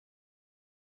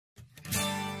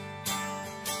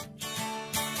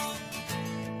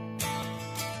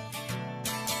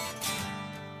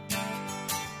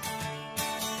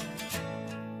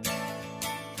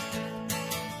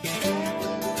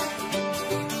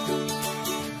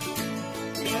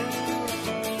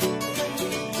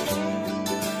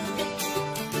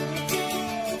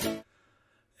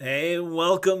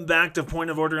welcome back to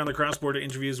Point of Order on the Cross-Border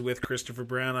Interviews with Christopher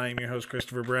Brown. I am your host,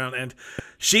 Christopher Brown, and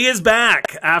she is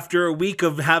back after a week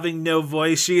of having no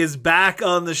voice. She is back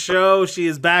on the show. She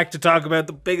is back to talk about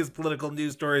the biggest political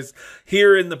news stories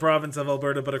here in the province of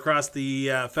Alberta, but across the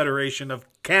Federation of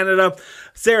Canada.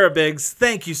 Sarah Biggs,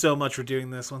 thank you so much for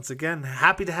doing this once again.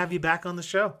 Happy to have you back on the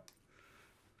show.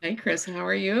 Hey, Chris, how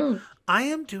are you? I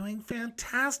am doing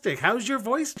fantastic. How's your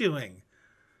voice doing?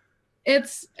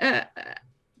 It's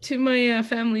to my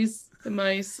family's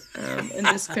demise and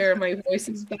despair. My voice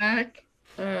is back.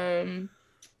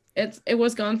 It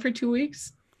was gone for 2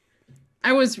 weeks.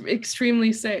 I was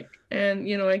extremely sick, and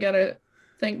I gotta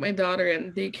thank my daughter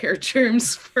and daycare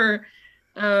germs for.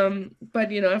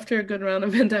 But after a good round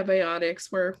of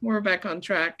antibiotics, we're back on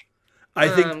track.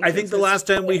 I think the last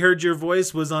time we heard your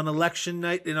voice was on election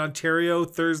night in Ontario,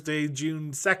 Thursday,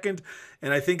 June 2nd.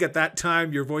 And I think at that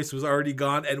time your voice was already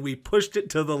gone and we pushed it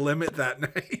to the limit that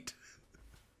night.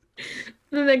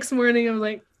 The next morning I was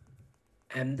like,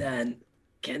 I'm done.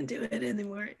 Can't do it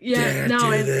anymore. Yeah,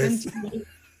 no, it's been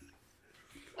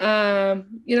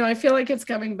I feel like it's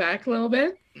coming back a little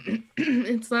bit.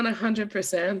 It's not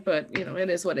 100%, but it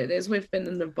is what it is. We've been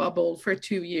in the bubble for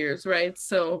 2 years, right?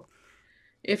 So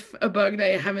if a bug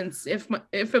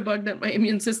that my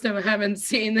immune system haven't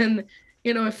seen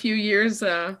in a few years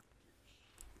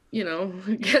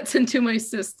gets into my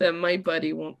system, my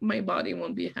body won't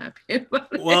be happy about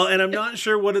it. Well, and I'm not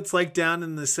sure what it's like down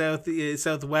in the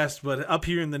southwest, but up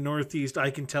here in the northeast,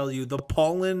 I can tell you the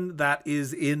pollen that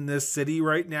is in this city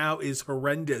right now is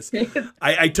horrendous.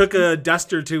 I took a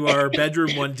duster to our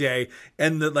bedroom one day,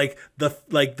 and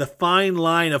the fine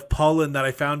line of pollen that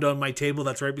I found on my table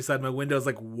that's right beside my window is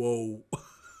like, whoa.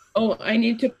 Oh, I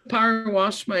need to power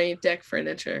wash my deck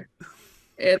furniture.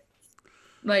 It's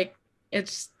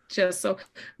just so,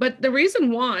 but the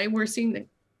reason why we're seeing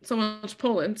so much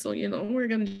pollen, so we're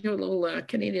going to do a little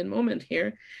Canadian moment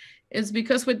here, is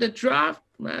because with the drought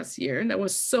last year that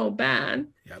was so bad,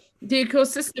 yep, the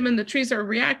ecosystem and the trees are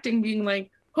reacting, being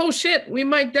like, oh shit, we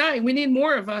might die, we need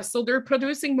more of us, so they're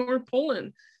producing more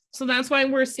pollen. So that's why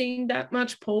we're seeing that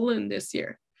much pollen this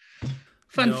year.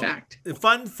 Fun fact.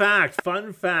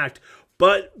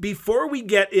 But before we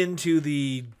get into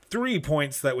the 3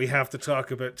 points that we have to talk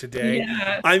about today,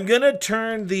 yes, I'm going to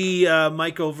turn the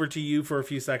mic over to you for a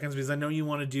few seconds because I know you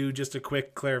want to do just a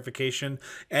quick clarification.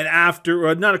 And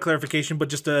after, not a clarification, but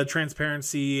just a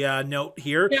transparency note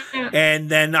here. Yeah. And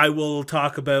then I will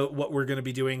talk about what we're going to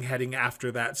be doing heading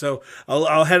after that. So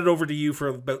I'll head it over to you for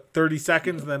about 30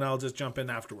 seconds, and then I'll just jump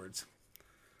in afterwards.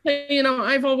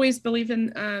 I've always believed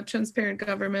in transparent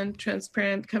government,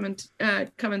 transparent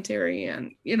commentary,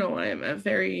 and I'm a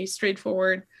very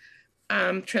straightforward,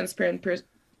 transparent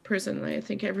person. I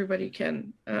think everybody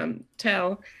can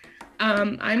tell.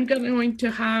 I'm going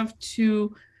to have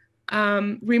to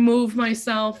remove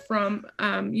myself from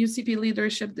UCP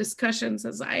leadership discussions,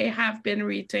 as I have been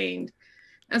retained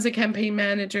as a campaign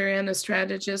manager and a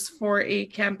strategist for a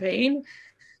campaign.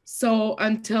 So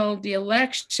until the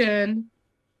election,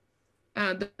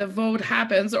 the vote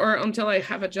happens, or until I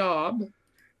have a job,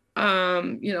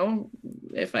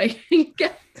 if I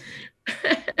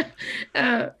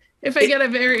get a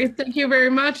very thank you very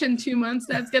much in 2 months,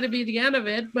 that's going to be the end of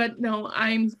it. But no,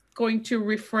 I'm going to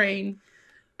refrain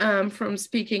from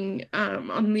speaking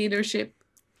on leadership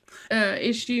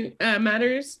issue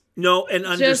matters. No, and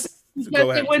just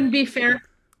because it wouldn't be fair.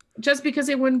 Just because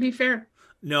it wouldn't be fair.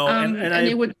 No, and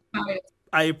it would be biased.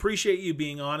 I appreciate you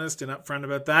being honest and upfront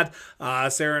about that.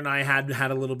 Sarah and I had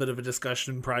a little bit of a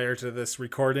discussion prior to this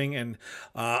recording, and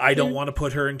I don't want to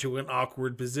put her into an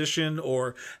awkward position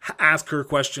or ask her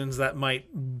questions that might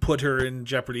put her in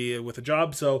jeopardy with a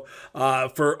job. So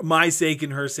for my sake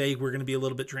and her sake, we're going to be a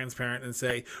little bit transparent and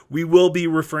say we will be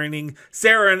refraining.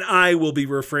 Sarah and I will be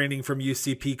refraining from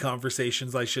UCP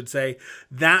conversations, I should say.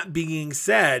 That being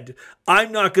said,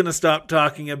 I'm not going to stop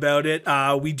talking about it.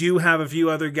 We do have a few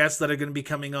other guests that are going to be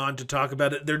coming on to talk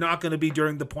about it. They're not going to be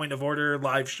during the Point of Order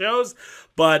live shows,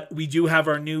 but we do have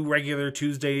our new regular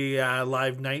Tuesday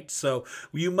live night. So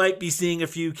you might be seeing a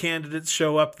few candidates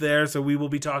show up there. So we will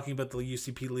be talking about the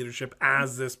UCP leadership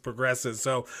as this progresses.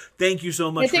 So thank you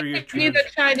so much for your I need the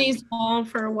Chinese wall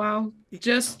for a while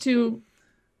just to.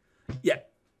 Yeah.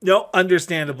 No,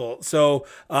 understandable. So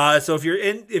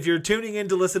if you're tuning in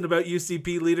to listen about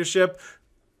UCP leadership,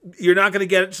 you're not going to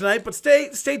get it tonight, but stay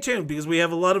tuned because we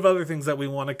have a lot of other things that we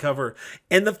want to cover.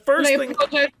 And the first thing,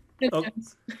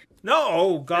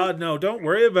 oh God, no, don't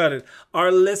worry about it.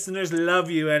 Our listeners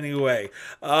love you anyway.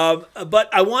 But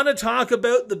I want to talk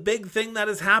about the big thing that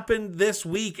has happened this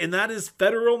week, and that is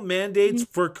federal mandates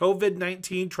for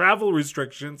COVID-19 travel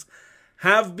restrictions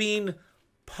have been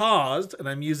paused, and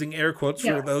I'm using air quotes for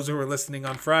Yes. those who are listening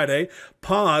on Friday,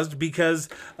 paused because,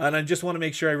 and I just want to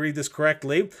make sure I read this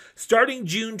correctly, starting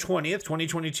June 20th,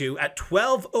 2022, at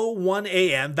 12:01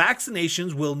 a.m.,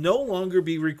 vaccinations will no longer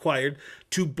be required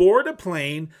to board a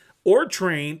plane or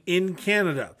train in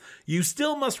Canada. You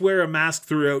still must wear a mask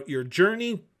throughout your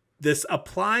journey. This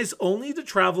applies only to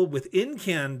travel within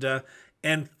Canada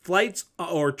and flights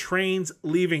or trains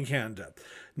leaving Canada.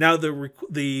 Now,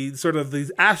 the sort of the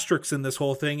asterisks in this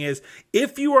whole thing is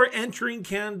if you are entering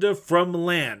Canada from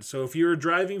land, so if you're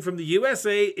driving from the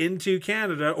USA into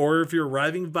Canada, or if you're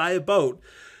arriving by a boat,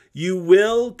 you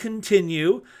will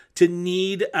continue to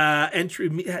need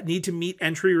to meet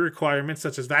entry requirements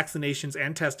such as vaccinations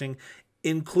and testing,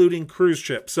 including cruise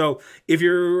ships. So if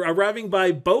you're arriving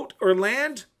by boat or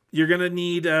land, you're going to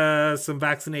need some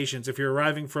vaccinations. If you're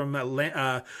arriving from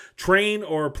a train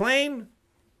or a plane,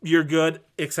 you're good,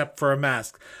 except for a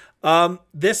mask.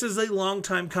 This is a long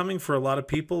time coming for a lot of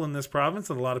people in this province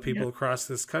and a lot of people across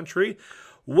this country.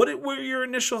 What were your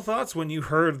initial thoughts when you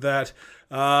heard that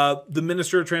the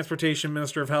Minister of Transportation,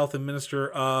 Minister of Health, and Minister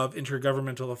of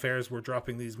Intergovernmental Affairs were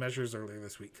dropping these measures earlier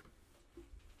this week?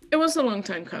 It was a long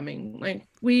time coming. Like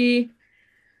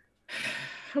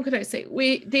how could I say?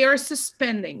 They are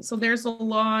suspending. So there's a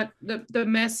lot, the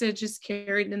message is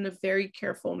carried in a very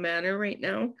careful manner right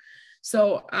now.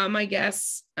 So I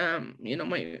guess, my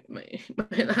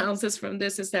analysis from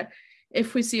this is that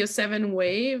if we see a 7th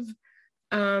wave,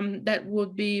 that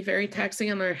would be very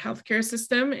taxing on our healthcare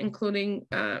system, including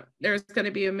there's going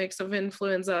to be a mix of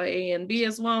influenza A and B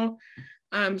as well.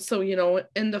 So,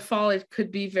 in the fall, it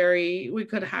could be we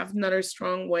could have another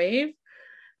strong wave.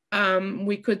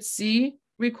 We could see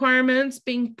requirements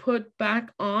being put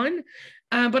back on,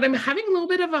 but I'm having a little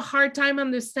bit of a hard time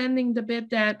understanding the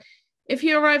bit that if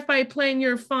you arrive by plane,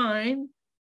 you're fine,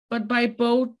 but by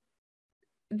boat,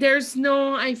 there's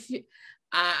no, I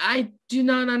do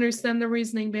not understand the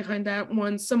reasoning behind that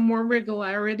one. Some more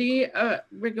regularities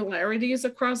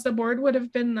across the board would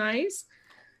have been nice.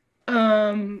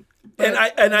 And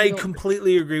I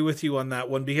completely agree with you on that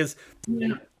one, because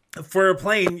for a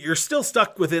plane, you're still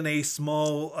stuck within a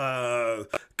small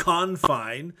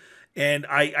confine. And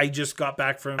I just got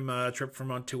back from a trip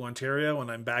to Ontario, and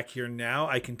I'm back here now.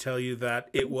 I can tell you that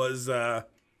it was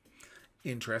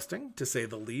interesting, to say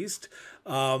the least.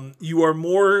 You are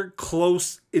more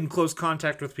in close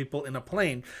contact with people in a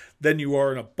plane than you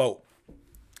are in a boat.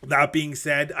 That being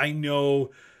said, I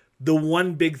know the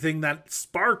one big thing that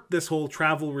sparked this whole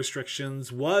travel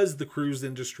restrictions was the cruise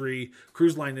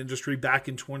line industry back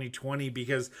in 2020,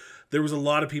 because there was a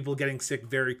lot of people getting sick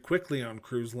very quickly on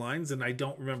cruise lines, and I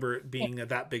don't remember it being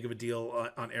that big of a deal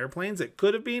on airplanes. It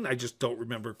could have been. I just don't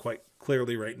remember quite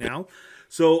clearly right now.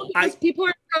 So people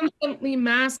are constantly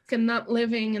masked and not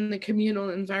living in the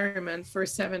communal environment for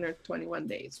 7 or 21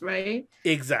 days, right?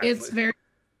 Exactly. It's very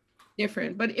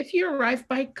different. But if you arrive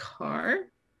by car,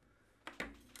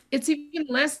 it's even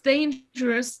less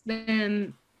dangerous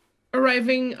than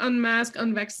arriving unmasked,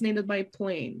 unvaccinated by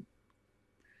plane.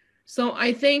 So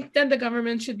I think that the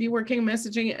government should be working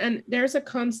messaging, and there's a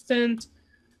constant,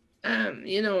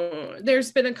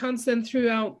 there's been a constant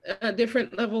throughout a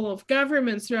different level of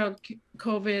governments throughout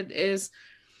COVID, is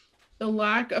the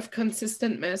lack of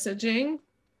consistent messaging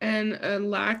and a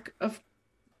lack of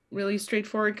really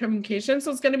straightforward communication.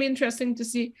 So it's going to be interesting to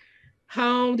see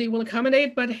how they will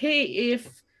accommodate. But hey,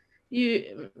 if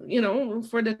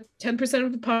for the 10%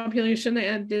 of the population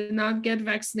that did not get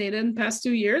vaccinated in the past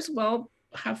 2 years, well,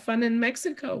 have fun in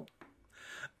Mexico.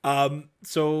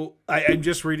 So I'm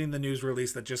just reading the news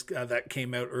release that that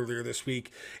came out earlier this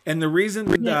week, and the reason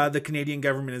the Canadian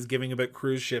government is giving about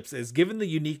cruise ships is, given the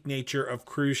unique nature of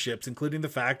cruise ships, including the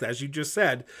fact, as you just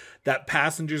said, that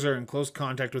passengers are in close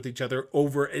contact with each other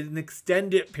over an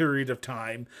extended period of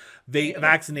time,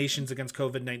 vaccinations against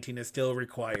COVID-19 is still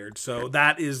required. So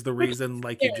that is the reason,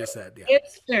 like you just said. Yeah.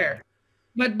 It's fair,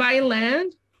 but by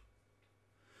land.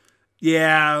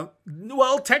 Yeah.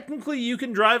 Well, technically, you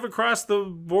can drive across the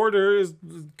border.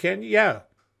 Can you? Yeah.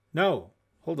 No.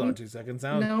 Hold on 2 seconds.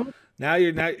 No. Now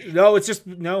you're not. No, it's just,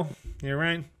 no. You're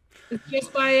right. It's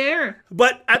just by air.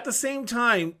 But at the same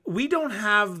time, we don't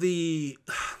have the.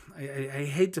 I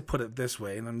hate to put it this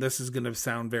way, and this is going to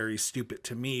sound very stupid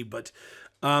to me, but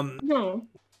no.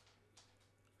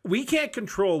 We can't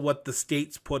control what the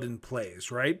states put in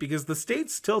place, right? Because the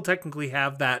states still technically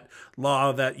have that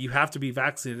law that you have to be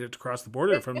vaccinated to cross the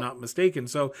border, if I'm not mistaken.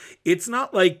 So it's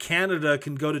not like Canada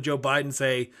can go to Joe Biden and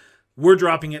say, we're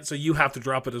dropping it, so you have to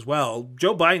drop it as well.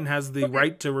 Joe Biden has the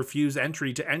right to refuse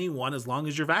entry to anyone as long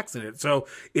as you're vaccinated. So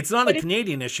it's not a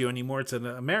Canadian issue anymore. It's an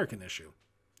American issue.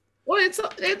 Well,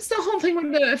 it's the whole thing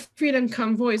with the freedom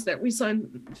convoys that we saw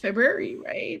in February,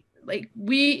 right? Like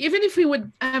we, even if we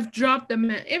would have dropped even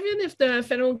if the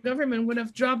federal government would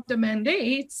have dropped the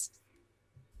mandates,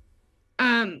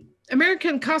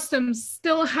 American customs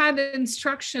still had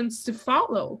instructions to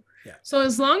follow. Yeah. So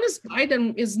as long as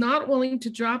Biden is not willing to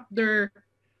drop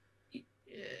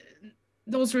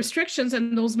those restrictions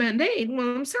and those mandates,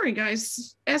 well, I'm sorry,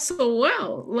 guys,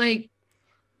 SOL. Like,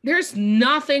 there's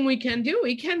nothing we can do.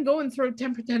 We can go and throw a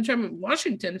temper tantrum in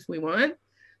Washington if we want.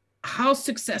 How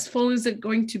successful is it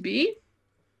going to be?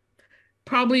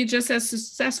 Probably just as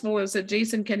successful as a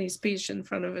Jason Kenney speech in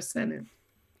front of a Senate.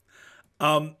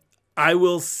 I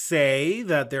will say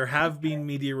that there have been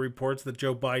media reports that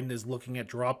Joe Biden is looking at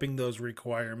dropping those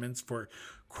requirements for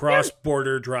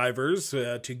cross-border drivers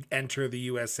to enter the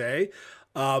USA.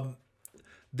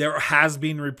 There has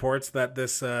been reports that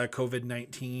this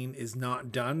COVID-19 is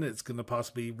not done. It's going to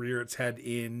possibly rear its head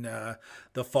in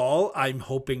the fall. I'm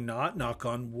hoping not, knock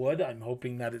on wood. I'm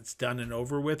hoping that it's done and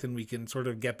over with and we can sort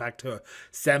of get back to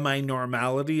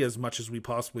semi-normality as much as we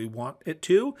possibly want it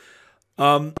to.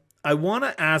 I want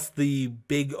to ask the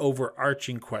big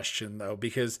overarching question, though,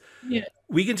 because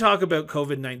we can talk about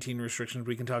COVID-19 restrictions.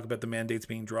 We can talk about the mandates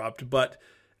being dropped. But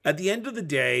at the end of the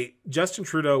day, Justin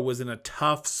Trudeau was in a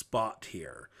tough spot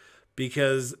here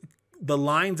because the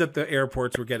lines at the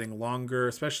airports were getting longer,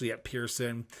 especially at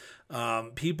Pearson.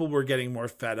 People were getting more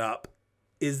fed up.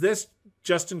 Is this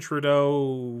Justin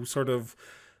Trudeau sort of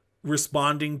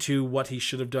responding to what he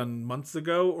should have done months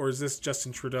ago? Or is this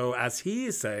Justin Trudeau, as he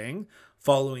is saying,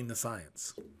 following the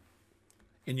science,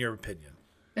 in your opinion?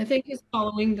 I think he's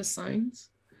following the science.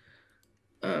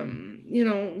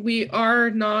 We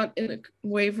are not in a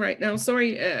wave right now.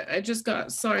 Sorry, I just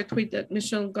saw a tweet that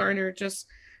Michelle Rempel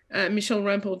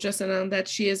just announced that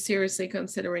she is seriously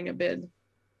considering a bid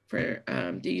for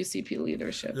the UCP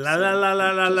leadership.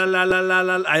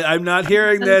 I'm not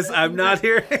hearing this. I'm not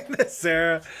hearing this,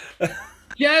 Sarah.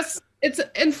 Yes, it's an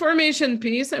information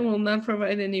piece. I will not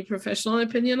provide any professional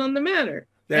opinion on the matter.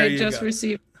 I just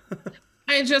received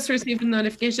a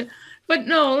notification. But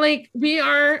no, like, we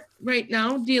are right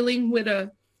now dealing with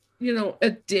a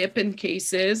dip in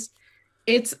cases.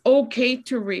 It's okay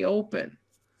to reopen.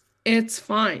 It's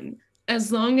fine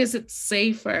as long as it's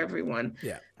safe for everyone.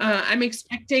 Yeah. I'm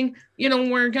expecting,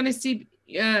 we're going to see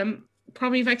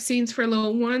probably vaccines for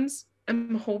little ones.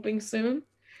 I'm hoping soon.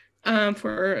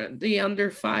 For the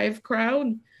under 5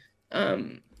 crowd.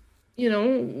 When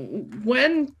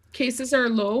cases are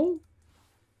low,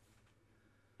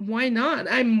 why not?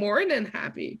 I'm more than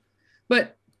happy.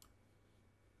 But,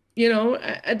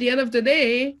 at the end of the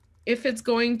day, if it's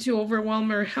going to overwhelm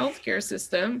our healthcare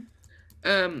system,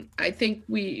 I think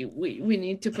we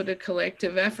need to put a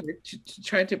collective effort to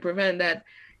try to prevent that.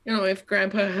 If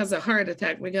grandpa has a heart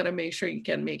attack, we got to make sure you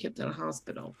can make it to the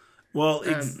hospital. Well,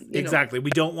 exactly.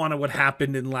 We don't want what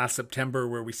happened in last September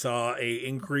where we saw a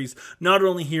increase, not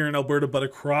only here in Alberta, but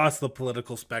across the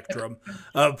political spectrum,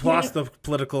 plus the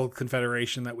political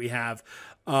confederation that we have.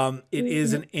 It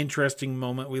is an interesting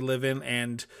moment we live in,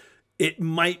 and it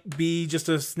might be just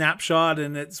a snapshot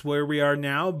and it's where we are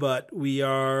now, but we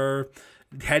are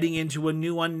heading into a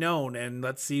new unknown, and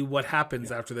let's see what happens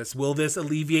after this. Will this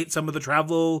alleviate some of the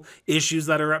travel issues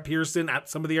that are at Pearson at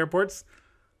some of the airports?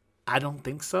 I don't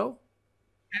think so.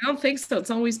 I don't think so.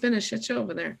 It's always been a shit show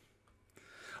over there.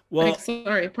 Well,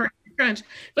 sorry, pardon the French.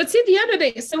 But see, the other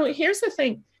day, so here's the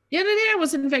thing. The other day I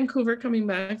was in Vancouver coming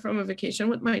back from a vacation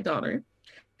with my daughter,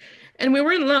 and we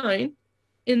were in line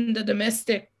in the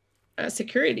domestic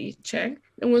security check.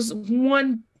 There was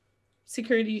one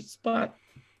security spot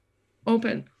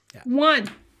open. Yeah. One.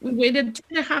 We waited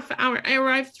 2.5 hours. I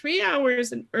arrived 3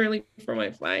 hours early for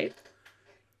my flight.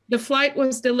 The flight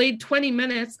was delayed 20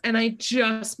 minutes, and I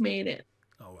just made it.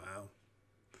 Oh, wow.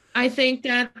 I think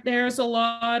that there's a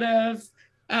lot of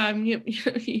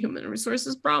human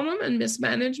resources problem and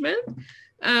mismanagement.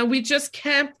 We just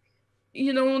kept,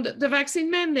 the vaccine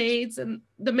mandates and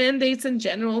the mandates in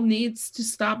general needs to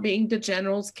stop being the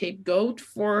general scapegoat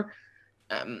for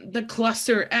the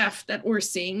cluster F that we're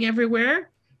seeing everywhere.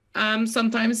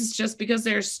 Sometimes it's just because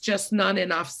there's just not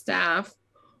enough staff,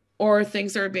 or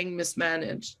things are being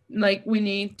mismanaged. Like,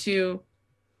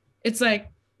 it's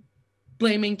like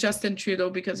blaming Justin Trudeau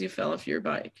because you fell off your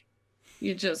bike.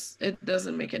 It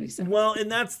doesn't make any sense. Well,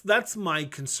 and that's my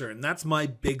concern. That's my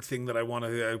big thing that I want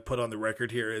to put on the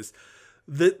record here is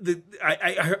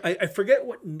I forget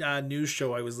what news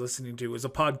show I was listening to. It was a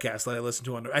podcast that I listened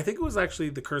to I think it was actually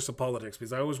The Curse of Politics,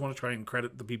 because I always want to try and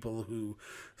credit the people who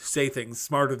say things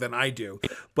smarter than I do.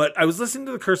 But I was listening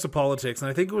to The Curse of Politics, and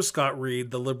I think it was Scott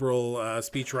Reed, the liberal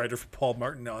speechwriter for Paul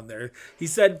Martin, on there. He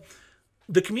said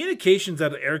the communications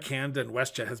out of Air Canada and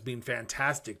WestJet has been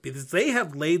fantastic, because they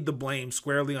have laid the blame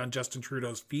squarely on Justin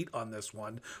Trudeau's feet on this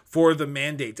one for the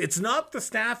mandates. It's not the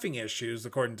staffing issues,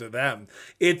 according to them.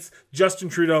 It's Justin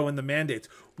Trudeau and the mandates,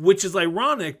 which is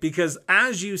ironic because,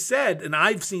 as you said, and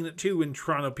I've seen it too in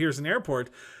Toronto Pearson Airport,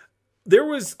 there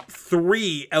was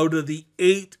 3 out of the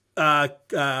 8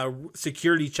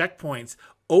 security checkpoints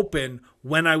open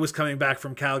when I was coming back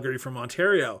from Calgary from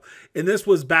Ontario. And this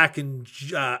was back in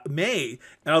May.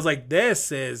 And I was like,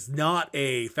 this is not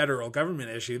a federal government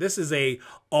issue. This is a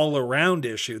all around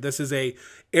issue. This is a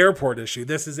airport issue.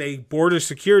 This is a border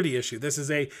security issue. This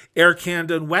is a Air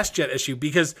Canada and WestJet issue,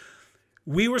 because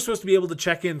we were supposed to be able to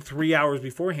check in 3 hours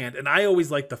beforehand. And I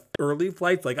always like the early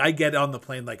flights. Like, I get on the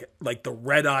plane like the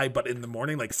red eye, but in the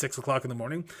morning, like 6 o'clock in the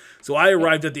morning. So I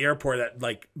arrived at the airport at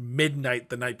like midnight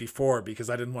the night before, because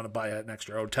I didn't want to buy an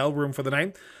extra hotel room for the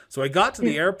night. So I got to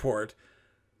the airport,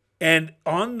 and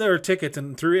on their tickets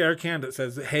and through Air Canada, it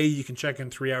says, hey, you can check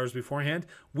in 3 hours beforehand.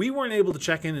 We weren't able to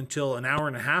check in until an hour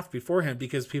and a half beforehand,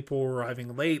 because people were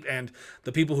arriving late, and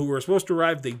the people who were supposed to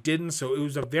arrive, they didn't. So it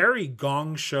was a very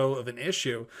gong show of an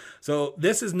issue. So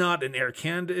this is not an Air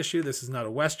Canada issue. This is not a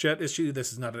WestJet issue.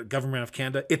 This is not a Government of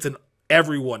Canada. It's an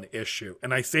everyone issue.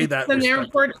 And I say that it's an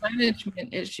airport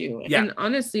management issue. Yeah. And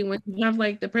honestly, when you have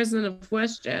like the president of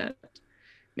WestJet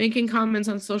making comments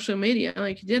on social media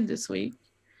like he did this week,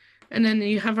 and then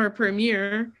you have our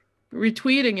premier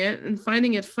retweeting it and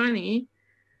finding it funny.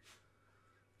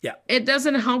 Yeah. It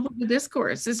doesn't help with the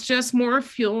discourse. It's just more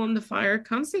fuel on the fire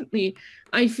constantly.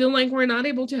 I feel like we're not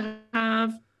able to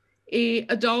have a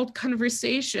adult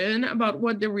conversation about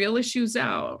what the real issues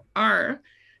are.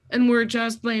 And we're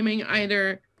just blaming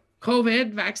either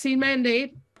COVID, vaccine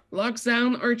mandate,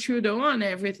 lockdown, or Trudeau on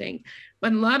everything.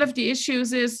 But a lot of the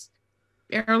issues is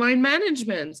airline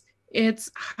management.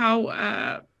 It's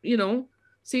how,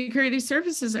 security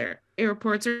services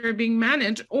airports are being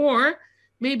managed, or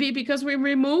maybe because we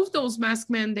removed those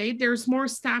mask mandate, there's more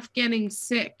staff getting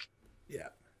sick. Yeah.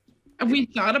 Have we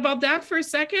thought about that for a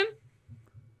second?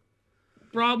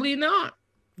 Probably not.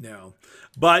 No.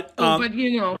 But,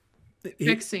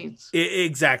 vaccines.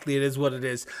 Exactly. It is what it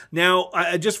is. Now,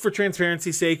 just for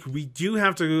transparency's sake, we do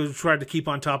have to try to keep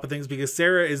on top of things, because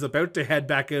Sarah is about to head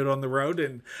back out on the road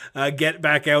and get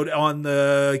back out on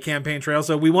the campaign trail.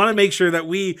 So we want to make sure that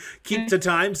we keep to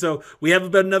time. So we have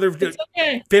about another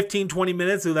 15, 20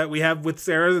 minutes so that we have with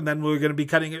Sarah, and then we're going to be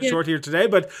cutting it short here today.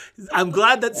 But I'm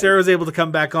glad that Sarah is able to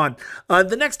come back on.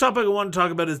 The next topic I want to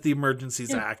talk about is the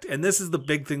Emergencies Act. And this is the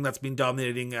big thing that's been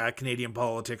dominating Canadian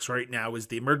politics right now, is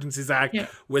the Emergencies Act,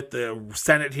 with the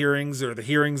Senate hearings, or the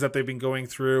hearings that they've been going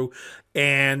through.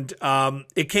 And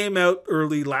it came out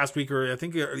early last week, or I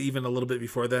think even a little bit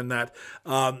before then, that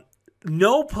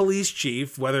no police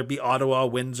chief, whether it be Ottawa,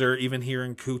 Windsor, even here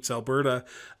in Coutts, Alberta,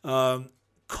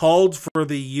 called for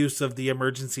the use of the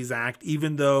Emergencies Act,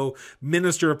 even though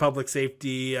Minister of Public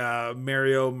Safety, the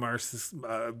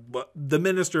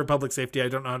Minister of Public Safety, I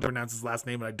don't know how to pronounce his last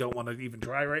name, and I don't want to even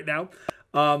try right now,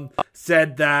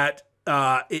 said that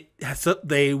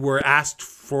they were asked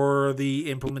for the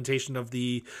implementation of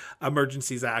the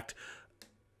Emergencies Act.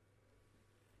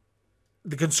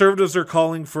 The Conservatives are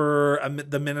calling for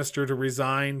the minister to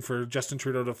resign, for Justin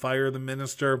Trudeau to fire the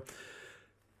minister.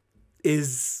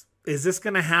 Is this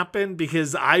going to happen?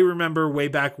 Because I remember way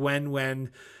back when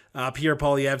Pierre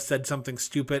Poilievre said something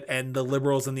stupid, and the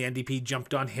Liberals and the NDP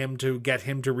jumped on him to get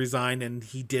him to resign, and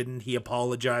he didn't. He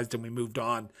apologized, and we moved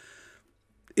on.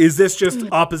 Is this just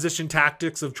opposition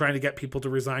tactics of trying to get people to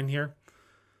resign here?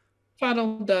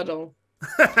 Fuddle duddle.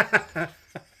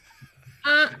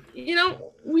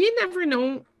 We never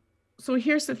know. So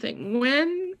here's the thing: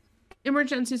 when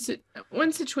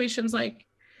situations like,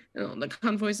 the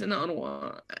convoys in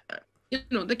Ottawa,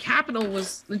 the capital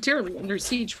was literally under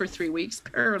siege for 3 weeks,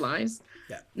 paralyzed,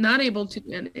 not able to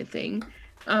do anything.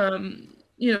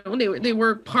 They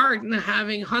were part in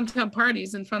having hot tub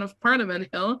parties in front of Parliament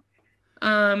Hill.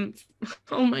 All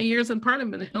my years in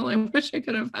Parliament Hill, I wish I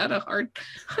could have had a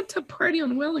hot tub party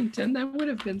on Wellington. That would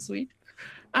have been sweet.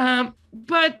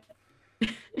 But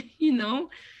we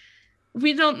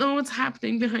don't know what's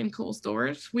happening behind closed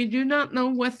doors. We do not know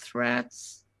what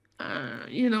threats,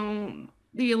 the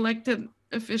elected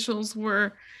officials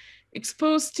were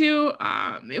exposed to.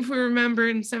 If we remember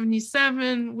in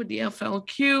 1977 with the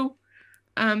FLQ,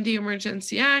 The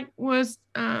Emergency Act was,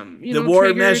 the War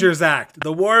triggered. Measures Act.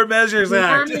 The War Measures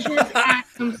Act. War Measures Act.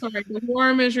 I'm sorry, the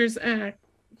War Measures Act.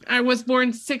 I was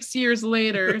born 6 years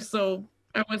later, so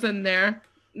I wasn't there.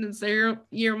 It's the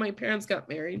year my parents got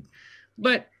married.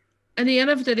 But at the end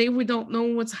of the day, we don't know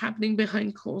what's happening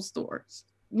behind closed doors.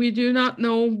 We do not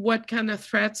know what kind of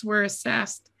threats were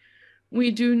assessed.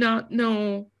 We do not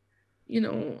know,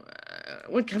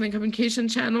 what kind of communication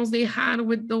channels they had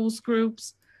with those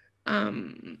groups.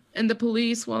 And the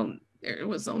police, well, there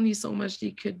was only so much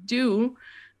they could do.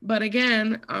 But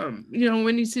again,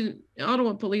 when you see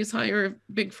Ottawa police hire a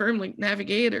big firm like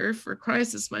Navigator for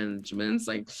crisis management, it's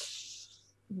like,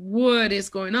 what is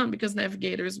going on? Because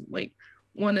Navigator is like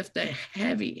one of the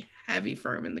heavy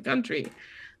firm in the country.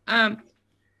 But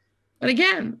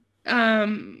again,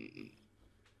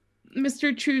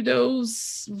 Mr.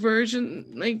 Trudeau's version,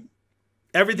 like,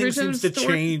 everything seems to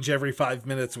change every 5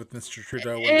 minutes with Mr.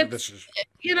 Trudeau.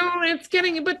 It's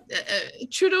getting, but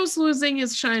Trudeau's losing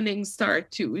his shining star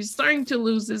too. He's starting to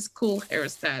lose his cool hair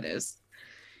status.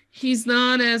 He's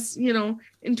not as, in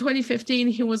 2015,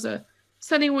 he was a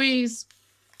sunny ways,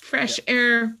 fresh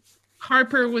air.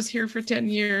 Harper was here for 10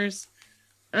 years.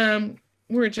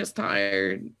 We're just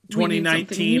tired.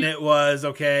 2019, it was,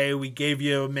 okay, we gave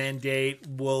you a mandate.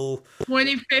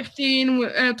 2015,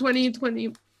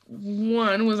 2020.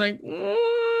 One was like,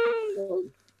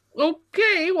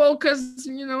 okay, well, because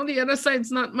the other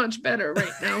side's not much better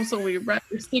right now, so we'd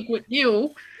rather stick with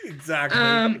you. Exactly.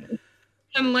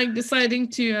 And like deciding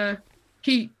to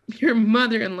keep your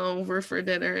mother-in-law over for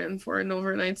dinner and for an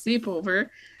overnight sleepover,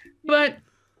 but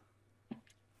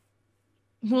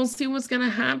we'll see what's gonna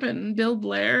happen. Bill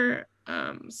Blair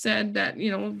said that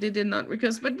they did not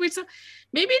request, but maybe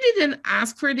they didn't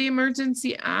ask for the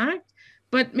Emergency Act.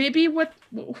 But maybe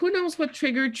who knows what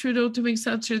triggered Trudeau to make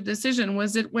such a decision?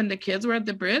 Was it when the kids were at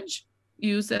the bridge,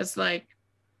 used as like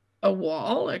a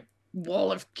wall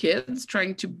of kids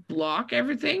trying to block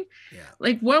everything? Yeah.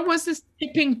 Like, what was this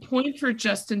tipping point for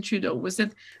Justin Trudeau? Was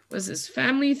his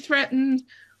family threatened?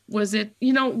 Was it,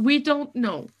 we don't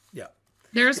know. Yeah.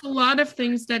 There's a lot of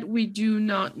things that we do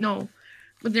not know.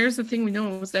 But there's the thing we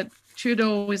know is that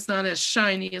Trudeau is not as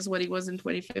shiny as what he was in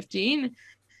 2015.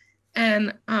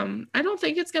 And I don't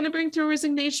think it's going to bring to a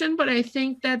resignation, but I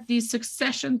think that the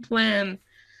succession plan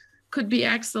could be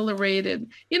accelerated.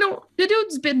 The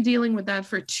dude's been dealing with that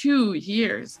for 2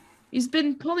 years. He's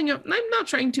been pulling up, and I'm not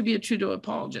trying to be a Trudeau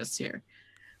apologist here,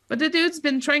 but the dude's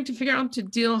been trying to figure out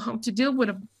how to deal with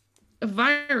a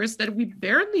virus that we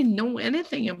barely know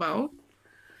anything about.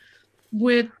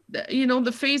 With, the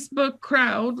Facebook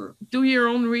crowd, do your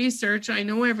own research. I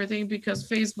know everything because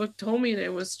Facebook told me that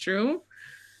it was true.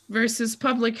 Versus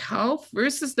public health,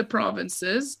 versus the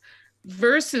provinces,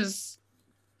 versus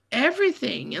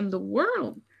everything in the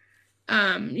world.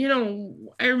 I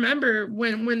remember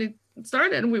when it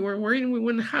started, we were worried we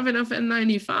wouldn't have enough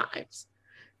N95s.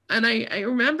 And I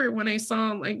remember when I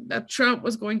saw like that Trump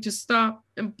was going to stop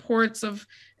imports of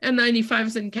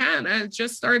N95s in Canada, I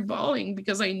just started bawling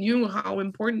because I knew how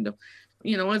important,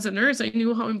 as a nurse, I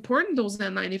knew how important those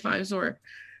N95s were.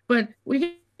 But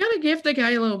we gotta give the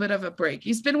guy a little bit of a break.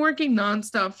 He's been working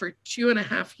nonstop for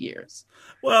 2.5 years.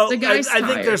 Well, I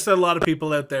think there's a lot of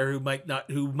people out there who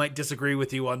might disagree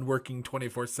with you on working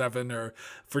 24/7 or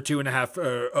for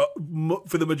 2.5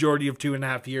 for the majority of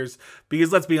 2.5 years.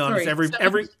 Because let's be honest,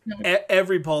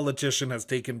 every politician has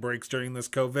taken breaks during this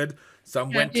COVID. Some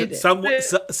went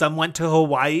to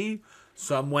Hawaii,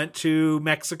 some went to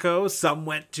Mexico, some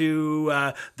went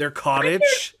to their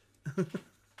cottage.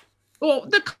 Well,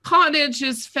 the cottage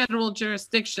is federal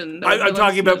jurisdiction. I'm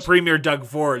talking about Premier Doug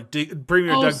Ford.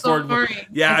 Ford.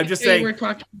 Yeah, I'm just saying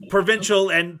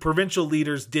provincial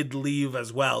leaders did leave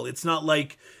as well. It's not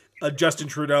like Justin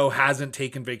Trudeau hasn't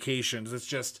taken vacations. It's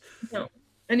just... No.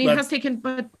 And he has taken...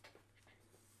 But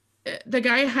the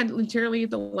guy had literally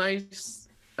the lives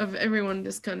of everyone in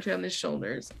this country on his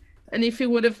shoulders. And if he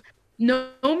would have...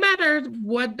 No matter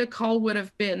what the call would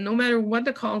have been, no matter what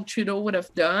the call Trudeau would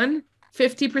have done...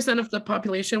 50% of the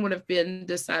population would have been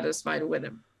dissatisfied with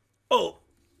him. Oh,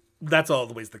 that's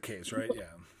always the case, right?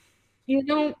 Yeah.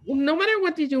 No matter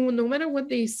what they do, no matter what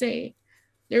they say,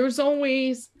 there's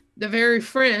always the very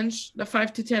fringe, the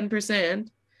 5 to 10%.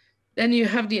 Then you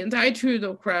have the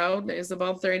anti-Trudeau crowd that is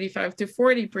about 35 to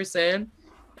 40%.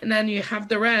 And then you have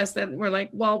the rest that we're like,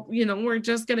 well, we're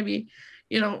just going to be,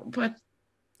 but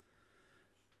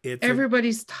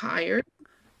everybody's tired.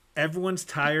 Everyone's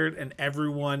tired and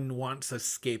everyone wants a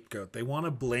scapegoat. They want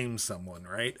to blame someone,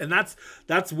 right? And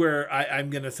that's where I'm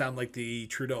going to sound like the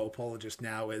Trudeau apologist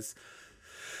now is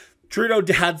Trudeau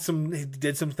did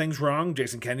some things wrong.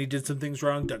 Jason Kenney did some things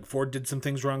wrong. Doug Ford did some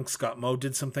things wrong. Scott Moe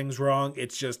did some things wrong.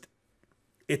 It's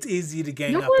easy to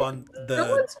gang up on the.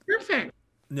 No one's perfect.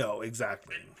 No,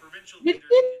 exactly. We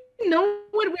didn't know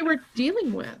what we were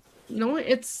dealing with.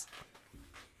 It's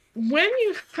when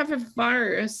you have a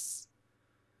virus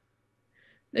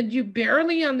that you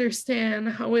barely understand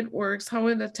how it works, how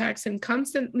it attacks, and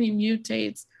constantly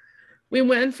mutates. We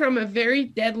went from a very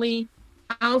deadly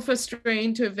Alpha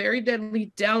strain to a very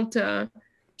deadly Delta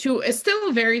to a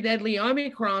still very deadly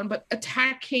Omicron, but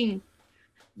attacking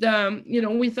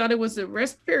we thought it was a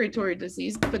respiratory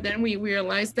disease, but then we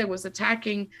realized that it was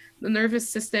attacking the nervous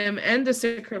system and the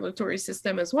circulatory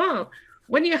system as well.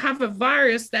 When you have a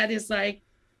virus that is like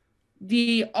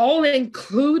the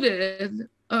all-included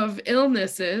of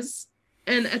illnesses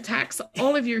and attacks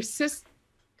all of your systems,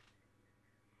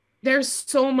 there's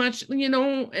so much,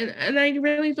 and I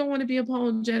really don't want to be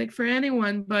apologetic for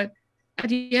anyone, but at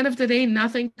the end of the day,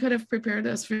 nothing could have prepared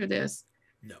us for this.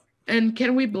 No. And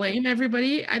can we blame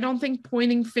everybody? I don't think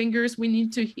pointing fingers, we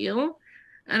need to heal.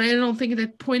 And I don't think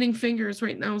that pointing fingers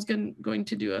right now is going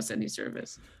to do us any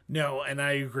service. No, and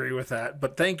I agree with that.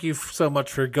 But thank you so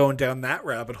much for going down that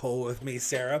rabbit hole with me,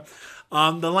 Sarah.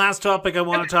 The last topic I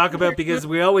want to talk about, because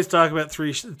we always talk about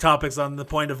three topics on the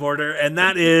point of order, and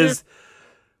that is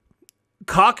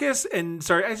caucus, and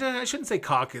sorry, I shouldn't say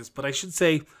caucus, but I should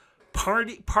say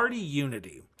party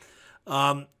unity.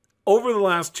 Over the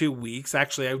last 2 weeks,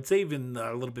 actually, I would say even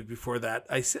a little bit before that,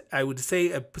 I would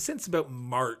say since about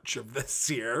March of this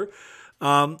year,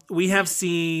 we have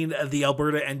seen the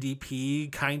Alberta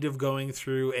NDP kind of going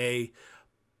through a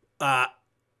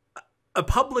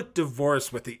public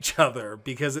divorce with each other,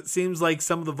 because it seems like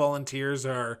some of the volunteers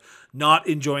are not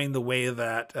enjoying the way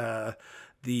that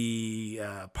the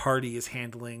party is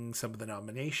handling some of the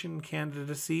nomination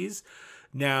candidacies.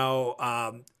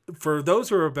 Now, for those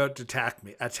who are about to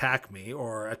attack me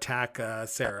or attack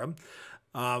Sarah,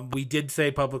 we did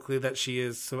say publicly that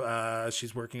she's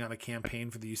working on a campaign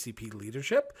for the UCP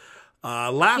leadership.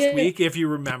 Last week, if you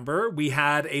remember, we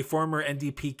had a former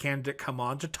NDP candidate come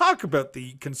on to talk about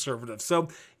the Conservatives. So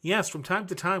yes, from time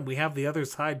to time, we have the other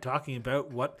side talking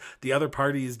about what the other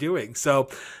party is doing. So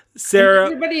Sarah,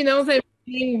 everybody knows I'm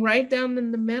being right down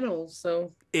in the middle.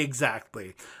 So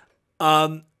exactly.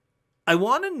 I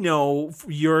want to know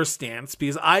your stance,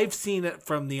 because I've seen it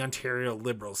from the Ontario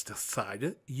Liberals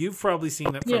side. You've probably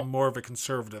seen it from more of a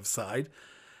Conservative side.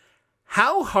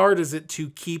 How hard is it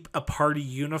to keep a party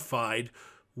unified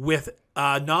with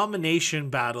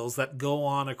nomination battles that go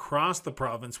on across the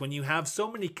province when you have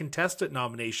so many contested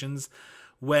nominations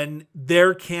when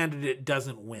their candidate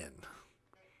doesn't win?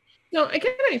 No, I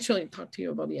can actually talk to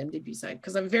you about the NDP side,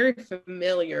 because I'm very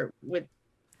familiar with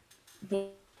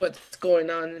what's going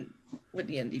on with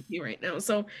the NDP right now.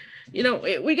 So, we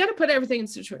got to put everything in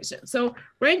situation. So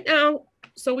right now,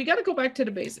 we got to go back to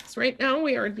the basics. Right now,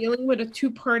 we are dealing with a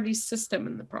two-party system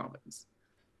in the province.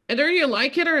 Whether you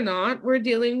like it or not, we're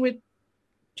dealing with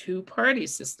two-party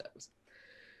systems.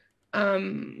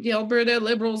 The Alberta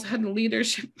Liberals had a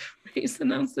leadership race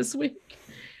announced this week.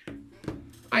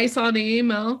 I saw the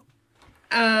email.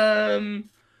 And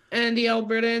the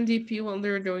Alberta NDP, well,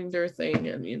 they're doing their thing,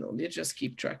 and they just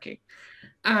keep trucking.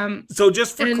 So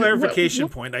just for clarification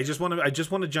point, I just want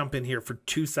to jump in here for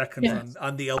 2 seconds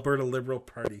on the Alberta Liberal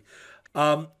Party.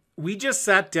 We just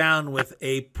sat down with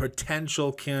a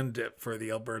potential candidate for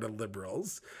the Alberta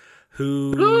Liberals,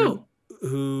 who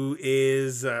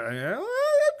is I'm gonna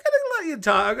let you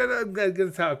talk. I'm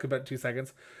gonna talk about 2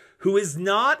 seconds. Who is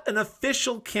not an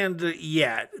official candidate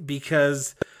yet,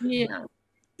 because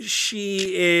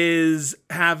she is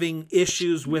having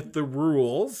issues with the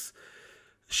rules.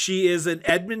 She is an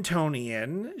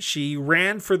Edmontonian. She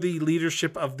ran for the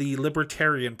leadership of the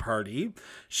Libertarian Party.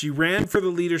 She ran for the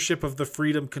leadership of the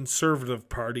Freedom Conservative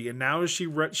Party, and now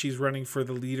she's running for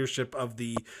the leadership of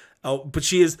the. But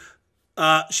she is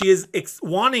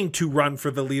wanting to run for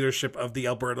the leadership of the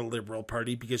Alberta Liberal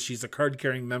Party, because she's a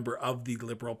card-carrying member of the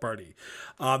Liberal Party.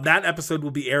 That episode will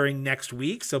be airing next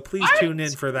week, so please tune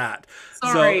in for that.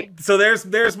 Sorry. So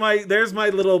there's my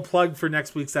little plug for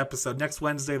next week's episode. Next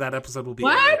Wednesday, that episode will be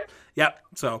airing. Yep.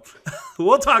 So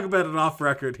we'll talk about it off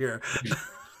record here.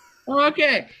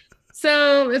 Okay.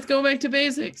 So let's go back to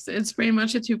basics. It's pretty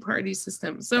much a two-party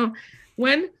system. So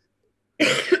when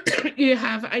you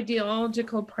have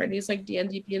ideological parties like the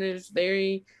NDP, and it's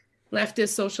very leftist,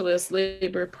 socialist,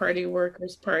 Labour Party,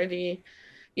 Workers' Party.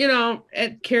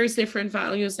 It carries different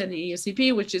values than the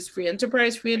UCP, which is free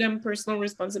enterprise, freedom, personal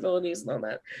responsibilities, and all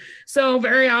that. So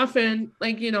very often,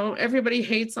 everybody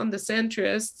hates on the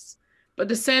centrists, but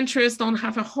the centrists don't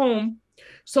have a home.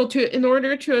 So in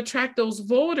order to attract those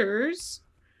voters,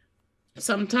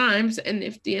 sometimes, and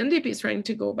if the NDP is trying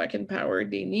to go back in power,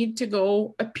 they need to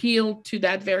go appeal to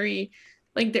that very,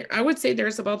 like there, I would say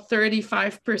there's about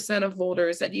 35% of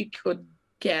voters that you could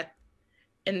get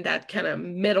in that kind of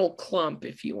middle clump,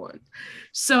 if you want.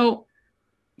 So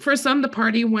for some, the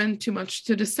party went too much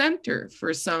to the center.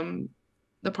 For some,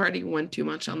 the party went too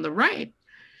much on the right.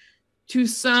 To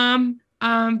some,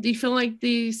 they feel like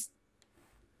they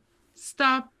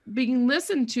stop being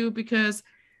listened to because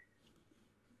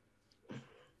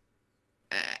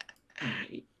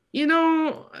you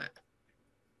know,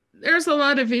 there's a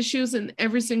lot of issues in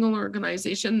every single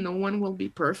organization. No one will be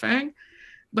perfect.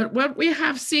 But what we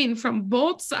have seen from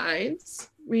both sides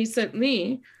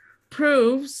recently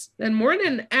proves that more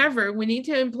than ever, we need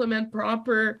to implement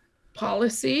proper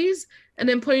policies and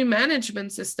employee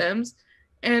management systems,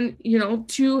 and, you know,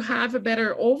 to have a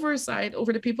better oversight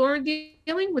over the people who are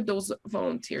dealing with those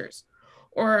volunteers,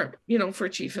 or, you know, for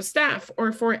chief of staff,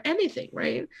 or for anything,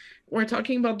 right? We're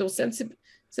talking about those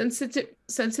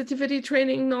sensitivity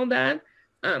training and all that.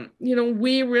 You know,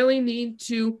 we really need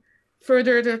to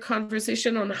further the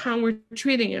conversation on how we're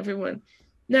treating everyone.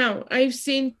 Now, I've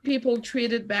seen people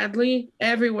treated badly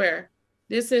everywhere.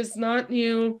 This is not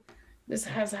new. This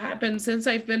has happened since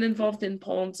I've been involved in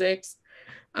politics.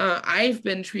 I've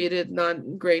been treated not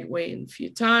in a great way a few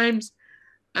times.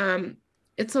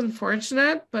 It's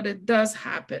unfortunate, but it does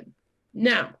happen.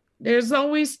 Now, there's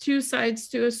always two sides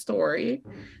to a story,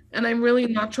 and I'm really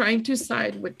not trying to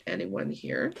side with anyone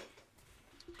here.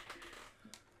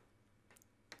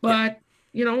 But,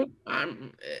 you know,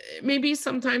 maybe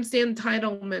sometimes the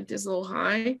entitlement is a little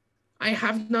high. I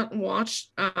have not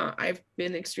watched. I've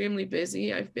been extremely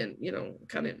busy. I've been, you know,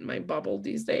 kind of in my bubble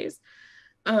these days.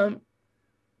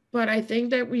 But I think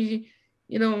that we,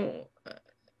 you know,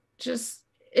 just,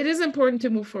 it is important to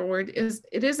move forward.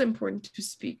 It is important to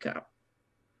speak up.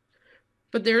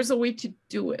 But there's a way to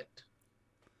do it.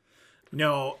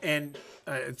 No, and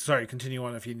sorry, continue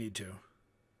on if you need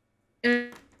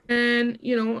to. And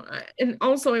you know, and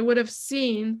also I would have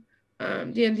seen the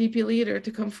NDP leader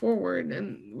to come forward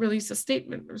and release a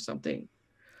statement or something,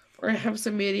 or have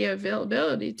some media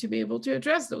availability to be able to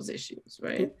address those issues,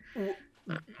 right?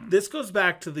 This goes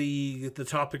back to the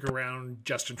topic around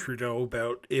Justin Trudeau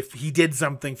about if he did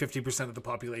something, 50% of the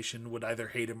population would either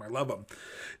hate him or love him.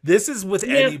 This is with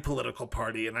any political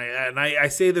party, and I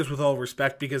say this with all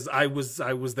respect because I was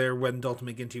there when Dalton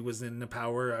McGuinty was in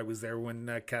power. I was there when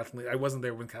I wasn't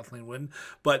there when Kathleen won,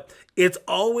 but it's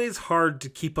always hard to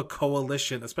keep a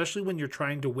coalition, especially when you're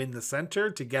trying to win the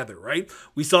center together, right?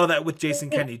 We saw that with Jason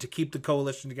Kenney. To keep the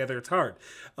coalition together, it's hard.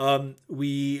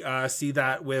 We see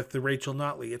that with the Rachel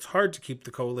Notley. It's hard to keep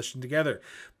the coalition together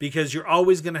because you're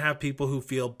always going to have people who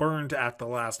feel burned at the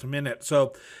last minute.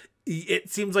 So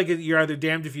it seems like you're either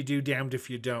damned if you do, damned if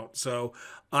you don't. So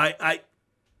I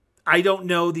don't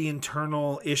know the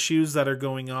internal issues that are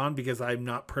going on because I'm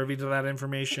not privy to that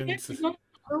information.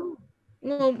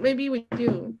 Well, maybe we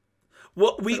do.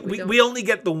 Well, we only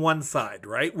get the one side,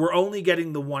 right? We're only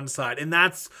getting the one side, and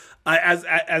that's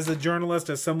as a journalist,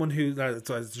 as someone who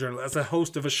as a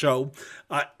host of a show,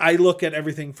 I look at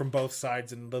everything from both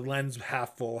sides and the lens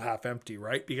half full, half empty,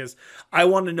 right? Because I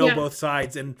want to know both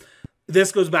sides, and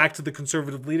this goes back to the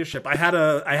Conservative leadership. I had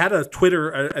a Twitter,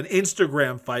 an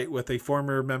Instagram fight with a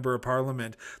former member of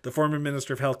Parliament, the former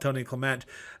Minister of Health, Tony Clement,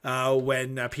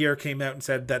 when Pierre came out and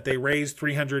said that they raised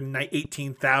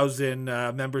 318,000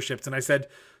 memberships. And I said,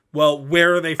 well,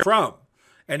 where are they from?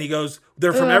 And he goes,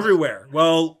 they're from everywhere.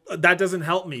 Well, that doesn't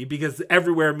help me because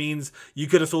everywhere means you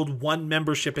could have sold one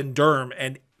membership in Durham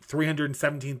and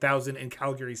 317,000 in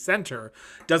Calgary Center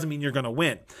doesn't mean you're going to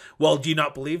win. Well, do you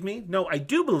not believe me? No, I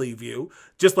do believe you.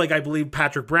 Just like I believe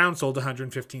Patrick Brown sold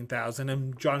 115,000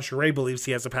 and John Charest believes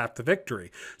he has a path to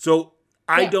victory. So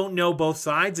I don't know both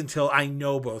sides until I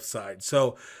know both sides.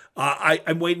 So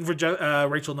I'm waiting for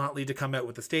Rachel Notley to come out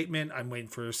with a statement. I'm waiting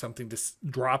for something to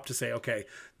drop to say, okay,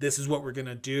 this is what we're going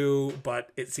to do.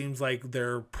 But it seems like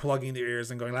they're plugging their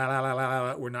ears and going, la, la, la, la,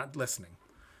 la, we're not listening.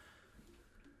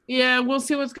 Yeah, we'll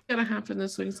see what's going to happen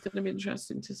this week. It's going to be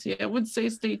interesting to see. I would say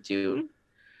stay tuned.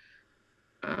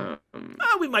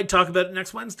 We might talk about it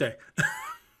next Wednesday.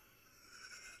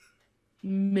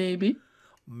 Maybe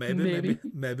not. I'm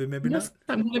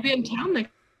going to be in town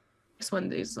next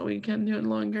Wednesday, so we can do a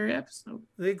longer episode.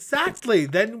 Exactly.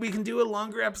 Then we can do a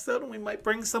longer episode, and we might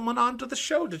bring someone on to the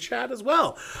show to chat as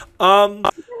well. Pardon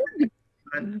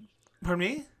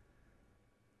me?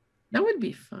 That would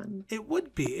be fun. It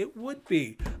would be. It would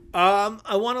be.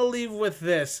 I want to leave with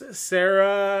this.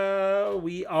 Sarah,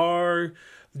 we are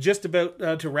just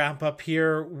about to wrap up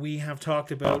here, we have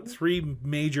talked about three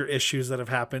major issues that have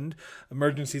happened.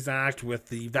 Emergencies Act, with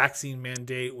the vaccine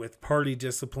mandate, with party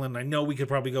discipline. I know we could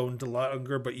probably go into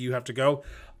longer, but you have to go.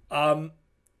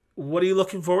 What are you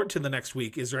looking forward to the next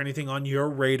week? Is there anything on your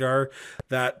radar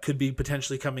that could be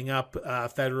potentially coming up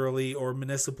federally or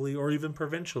municipally or even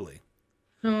provincially?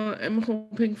 I'm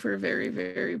hoping for very,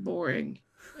 very boring.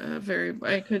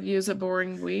 I could use a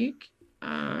boring week.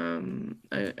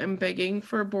 I'm begging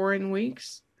for boring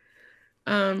weeks.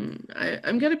 I'm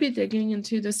going to be digging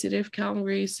into the city of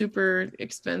Calgary super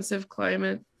expensive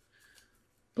climate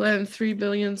plan, $3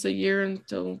 billion a year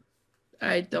until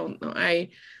I don't know. I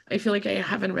feel like I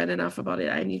haven't read enough about it.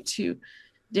 I need to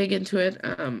dig into it.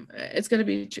 It's going to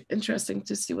be interesting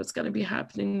to see what's going to be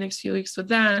happening next few weeks with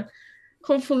that.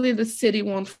 Hopefully the city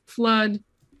won't flood.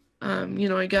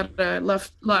 I got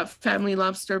a family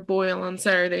lobster boil on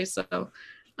Saturday, so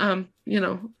I'd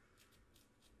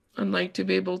like to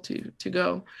be able to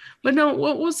go. But no,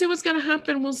 we'll see what's going to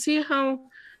happen. We'll see how,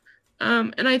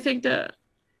 and I think that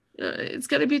it's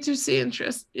going to be to see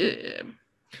interest.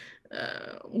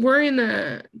 We're in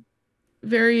a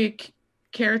very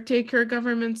caretaker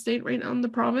government state right now in the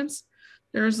province.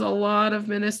 There's a lot of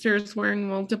ministers wearing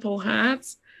multiple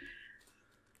hats.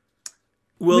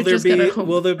 Will there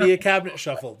be a cabinet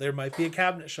shuffle? There might be a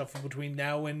cabinet shuffle between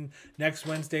now and next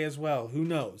Wednesday as well. Who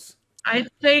knows? I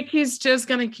think he's just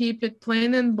going to keep it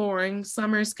plain and boring.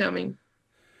 Summer's coming.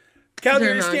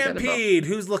 Calgary Stampede.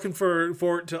 Who's looking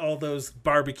forward to all those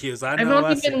barbecues? I've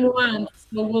only been one,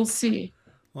 so we'll see.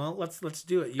 Well, let's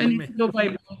do it. You I and need to me. go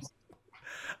buy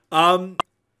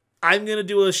I'm gonna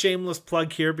do a shameless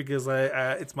plug here because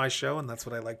it's my show and that's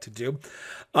what I like to do.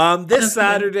 This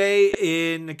Saturday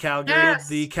in Calgary, yes.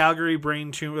 the Calgary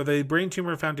Brain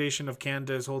Tumor Foundation of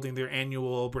Canada is holding their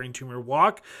annual Brain Tumor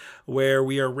Walk, where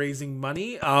we are raising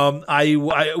money. I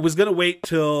was gonna wait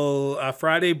till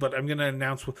Friday, but I'm gonna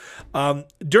announce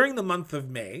during the month of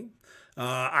May.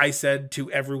 I said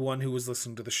to everyone who was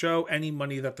listening to the show, any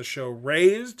money that the show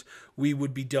raised, we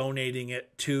would be donating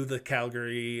it to the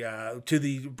Calgary, to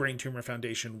the Brain Tumor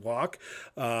Foundation Walk,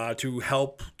 to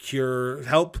help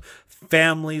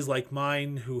families like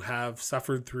mine who have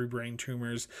suffered through brain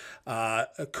tumors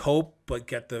cope, but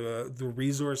get the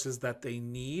resources that they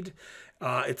need.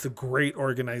 It's a great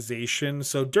organization.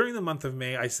 So during the month of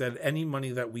May, I said any money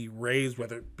that we raise,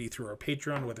 whether it be through our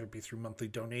Patreon, whether it be through monthly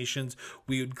donations,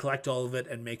 we would collect all of it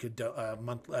and make a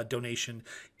donation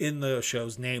in the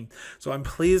show's name. So I'm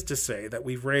pleased to say that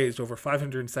we've raised over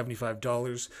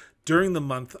 $575 during the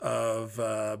month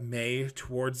of May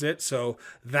towards it. So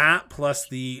that plus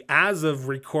as of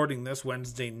recording this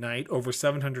Wednesday night, over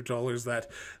 $700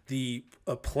 that the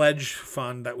pledge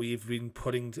fund that we've been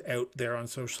putting out there on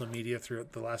social media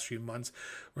throughout the last few months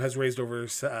has raised over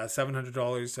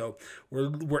 $700. So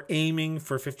we're aiming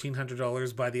for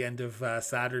 $1,500 by the end of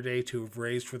Saturday to have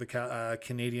raised for the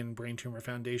Canadian Brain Tumor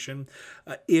Foundation.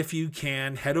 If you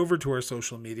can, head over to our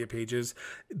social media pages.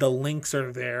 The links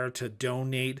are there to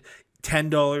donate.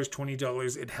 $10,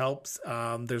 $20, it helps.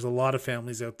 There's a lot of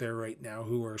families out there right now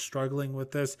who are struggling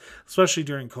with this, especially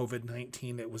during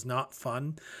COVID-19. It was not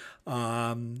fun.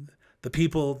 The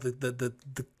people, the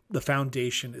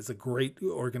foundation is a great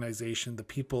organization. The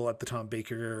people at the Tom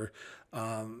Baker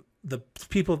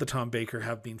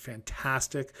have been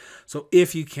fantastic. So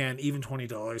if you can, even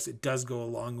 $20, it does go a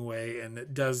long way, and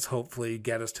it does hopefully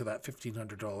get us to that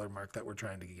 $1,500 mark that we're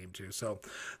trying to aim to. So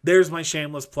there's my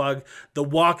shameless plug. The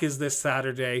walk is this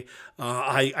Saturday.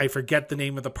 I forget the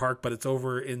name of the park, but it's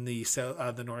over in the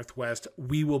Northwest.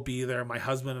 We will be there. My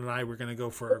husband and I, we're going to go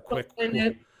for a quick...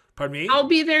 Pardon me? I'll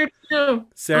be there too.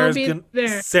 Sarah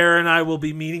and I will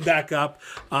be meeting back up.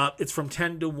 It's from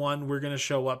 10 to 1. We're going to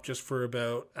show up just for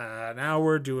about an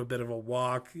hour, do a bit of a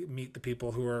walk, meet the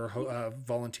people who are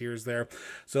volunteers there.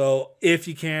 So if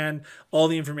you can, all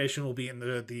the information will be in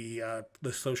the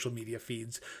social media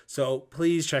feeds. So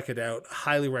please check it out.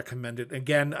 Highly recommend it.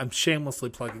 Again, I'm shamelessly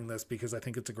plugging this because I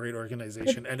think it's a great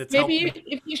organization, and it's if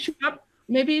you show up,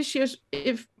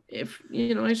 if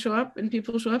I show up and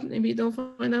people show up, maybe they'll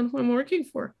find out who I'm working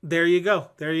for. There you go.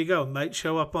 Might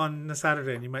show up on a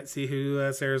Saturday and you might see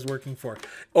who Sarah's working for.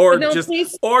 Or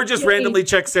just randomly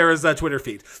check Sarah's Twitter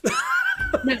feed.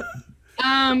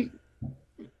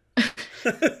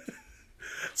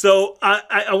 So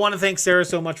I want to thank Sarah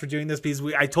so much for doing this because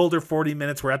I told her 40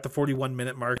 minutes. We're at the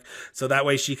 41-minute mark. So that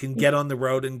way she can get on the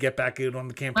road and get back out on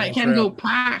the campaign I can go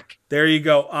pack. There you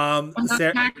go.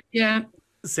 Sarah,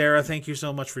 Sarah, thank you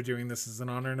so much for doing this. It's an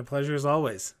honor and a pleasure as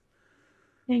always.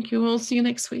 Thank you. We'll see you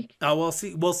next week. We'll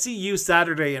see you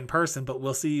Saturday in person, but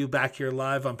we'll see you back here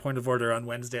live on Point of Order on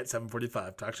Wednesday at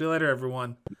 7:45. Talk to you later,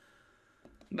 everyone.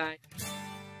 Bye.